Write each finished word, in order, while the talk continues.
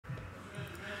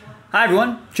Hi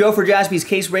everyone, Joe for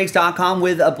JaspysCaseBreaks.com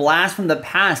with a blast from the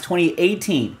past,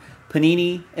 2018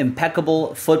 Panini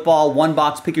Impeccable Football One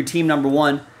Box. Pick your team number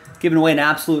one. Giving away an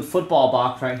absolute football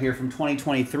box right here from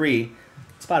 2023.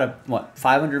 It's about a, what,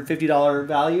 $550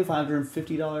 value,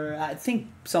 $550. I think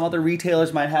some other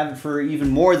retailers might have it for even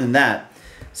more than that.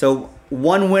 So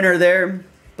one winner there,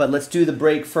 but let's do the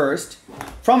break first.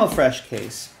 From a fresh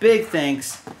case, big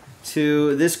thanks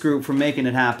to this group for making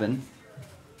it happen.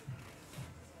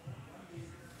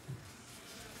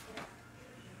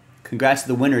 Congrats to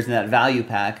the winners in that value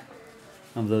pack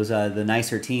of those the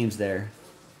nicer teams there.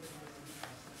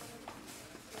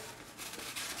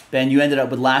 Ben, you ended up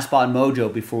with Last Spot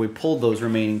Mojo before we pulled those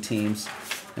remaining teams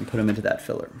and put them into that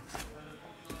filler.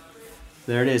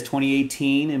 There it is,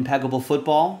 2018 Impeccable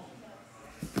Football.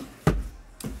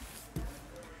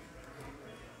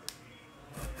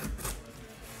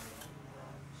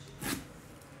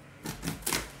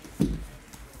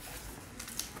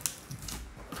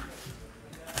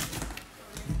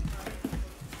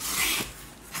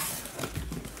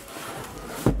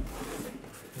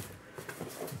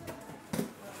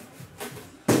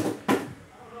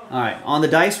 All right, on the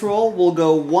dice roll, we'll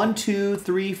go 1, 2,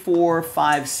 3, 4,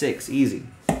 5, 6. Easy.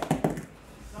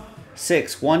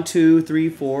 6. 1, 2, 3,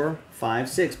 4, 5,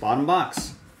 6. Bottom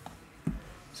box.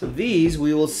 So these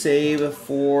we will save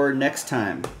for next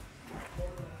time.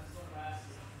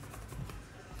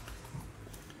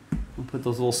 We'll put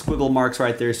those little squiggle marks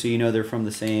right there so you know they're from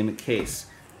the same case.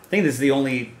 I think this is the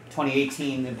only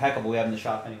 2018 Impeccable we have in the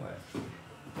shop anyway.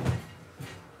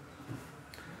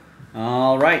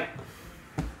 All right.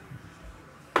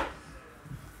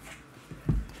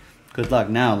 Good luck.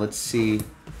 Now, let's see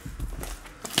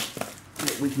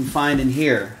what we can find in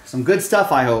here. Some good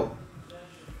stuff, I hope.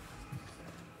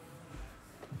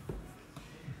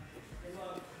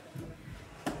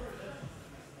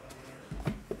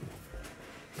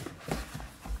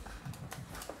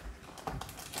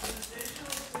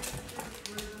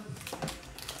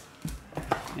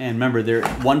 And remember, there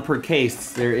one per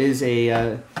case. There is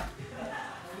a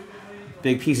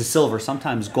big piece of silver,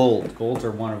 sometimes gold. Golds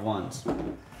are one of ones.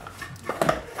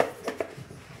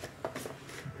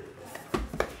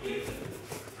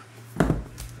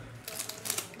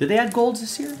 Did they add golds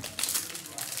this year?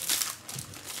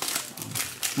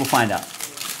 We'll find out.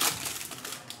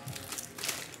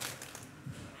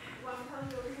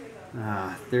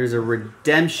 There's a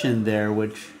redemption there,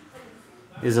 which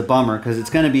is a bummer because it's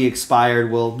going to be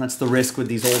expired. Well, that's the risk with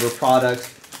these older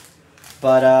products.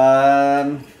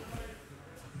 But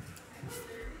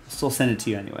still send it to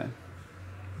you anyway.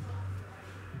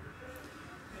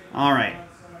 All right.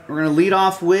 We're going to lead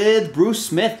off with Bruce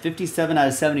Smith, 57 out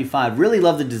of 75. Really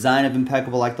love the design of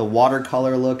Impeccable, like the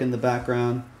watercolor look in the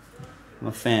background. I'm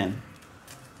a fan.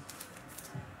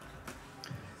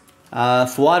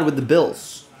 Fuad with the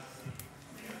Bills.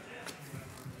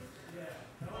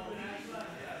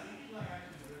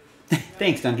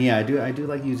 Thanks, Duncan. Yeah, I do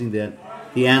like using the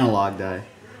analog die.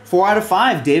 4 out of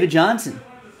 5, David Johnson.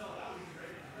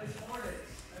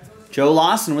 Joe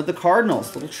Lawson with the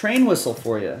Cardinals. Little train whistle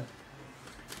for you.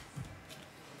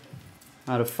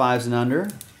 Out of 5s and under.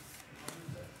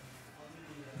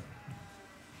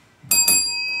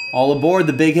 All aboard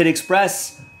the Big Hit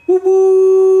Express. Woo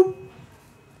woo!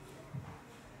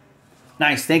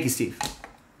 Nice, thank you, Steve.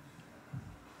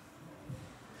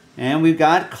 And we've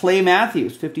got Clay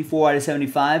Matthews, 54 out of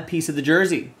 75, piece of the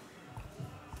jersey.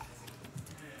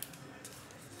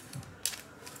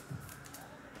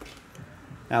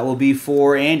 That will be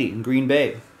for Andy in Green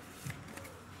Bay.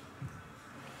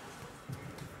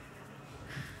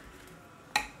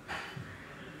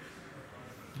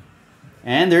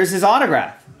 And there's his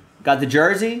autograph. Got the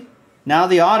jersey, now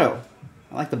the auto.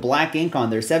 I like the black ink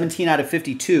on there. 17 out of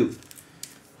 52.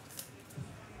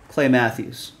 Clay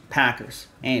Matthews, Packers,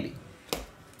 Andy.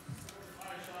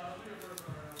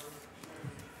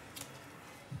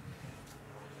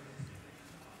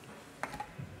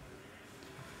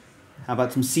 How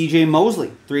about some C.J.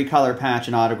 Mosley, 3-color patch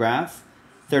and autograph.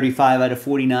 35 out of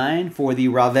 49 for the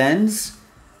Ravens.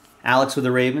 Alex with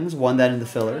the Ravens, won that in the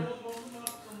filler.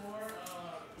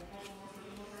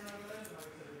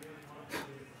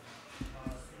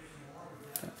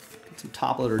 Some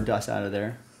top loader dust out of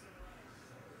there.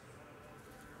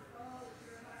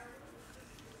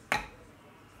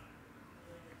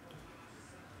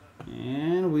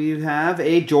 And we have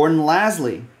a Jordan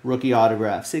Lasley rookie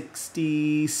autograph,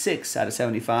 66 out of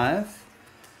 75.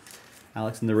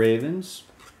 Alex and the Ravens.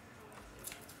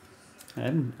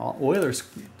 And Oilers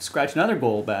scratch another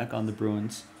goal back on the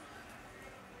Bruins.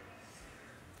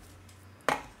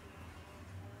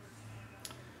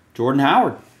 Jordan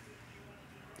Howard.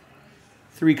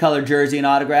 3-color jersey and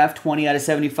autograph, 20 out of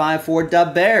 75 for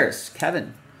Dub Bears.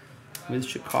 Kevin with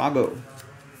Chicago.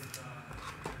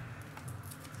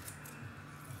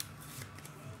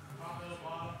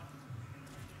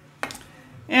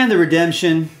 And the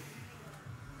redemption.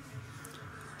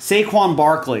 Saquon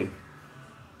Barkley.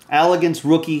 Elegance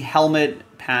rookie helmet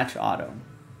patch auto.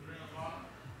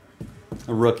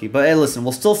 A rookie. But hey, listen,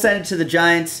 we'll still send it to the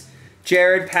Giants.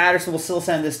 Jared Patterson will still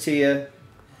send this to you.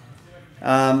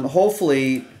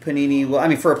 Hopefully, Panini will... I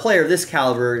mean, for a player of this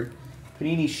caliber,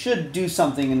 Panini should do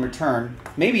something in return.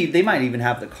 Maybe they might even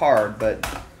have the card,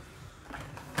 but...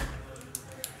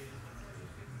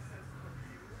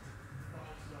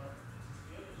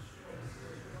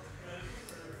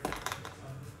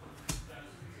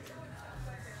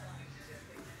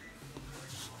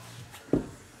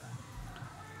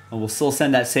 we'll still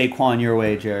send that Saquon your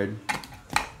way, Jared.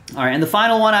 All right, and the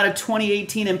final one out of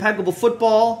 2018 Impeccable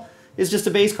Football is just a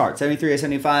base card. 73 out of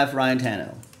 75, Ryan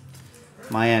Tannehill.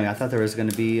 Miami. I thought there was going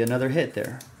to be another hit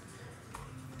there.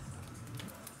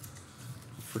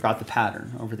 Forgot the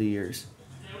pattern over the years.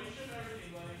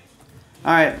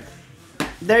 All right.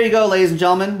 There you go, ladies and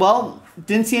gentlemen. Well,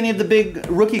 didn't see any of the big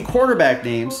rookie quarterback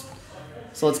names,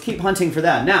 so let's keep hunting for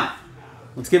that. Now,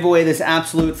 let's give away this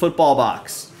absolute football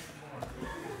box.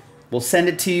 We'll send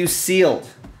it to you sealed.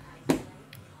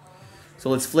 So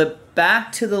let's flip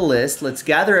back to the list. Let's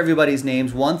gather everybody's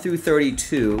names, 1 through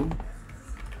 32.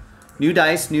 New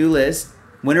dice, new list.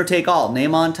 Winner take all.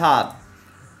 Name on top.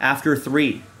 After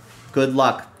 3. Good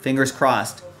luck. Fingers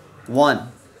crossed.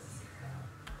 1,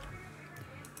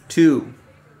 2,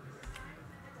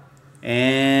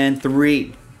 and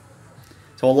 3.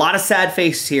 So a lot of sad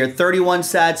faces here. 31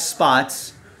 sad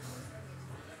spots.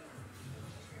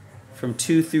 From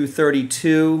 2 through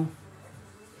 32.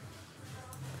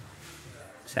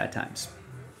 Sad times.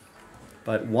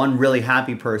 But one really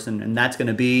happy person, and that's going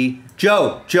to be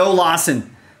Joe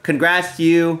Lawson. Congrats to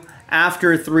you.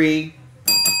 After 3.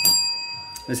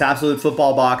 This absolute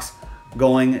football box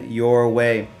going your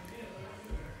way.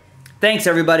 Thanks,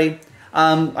 everybody.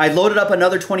 I loaded up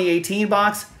another 2018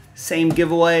 box. Same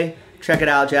giveaway. Check it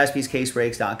out,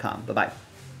 jaspyscasebreaks.com. Bye-bye.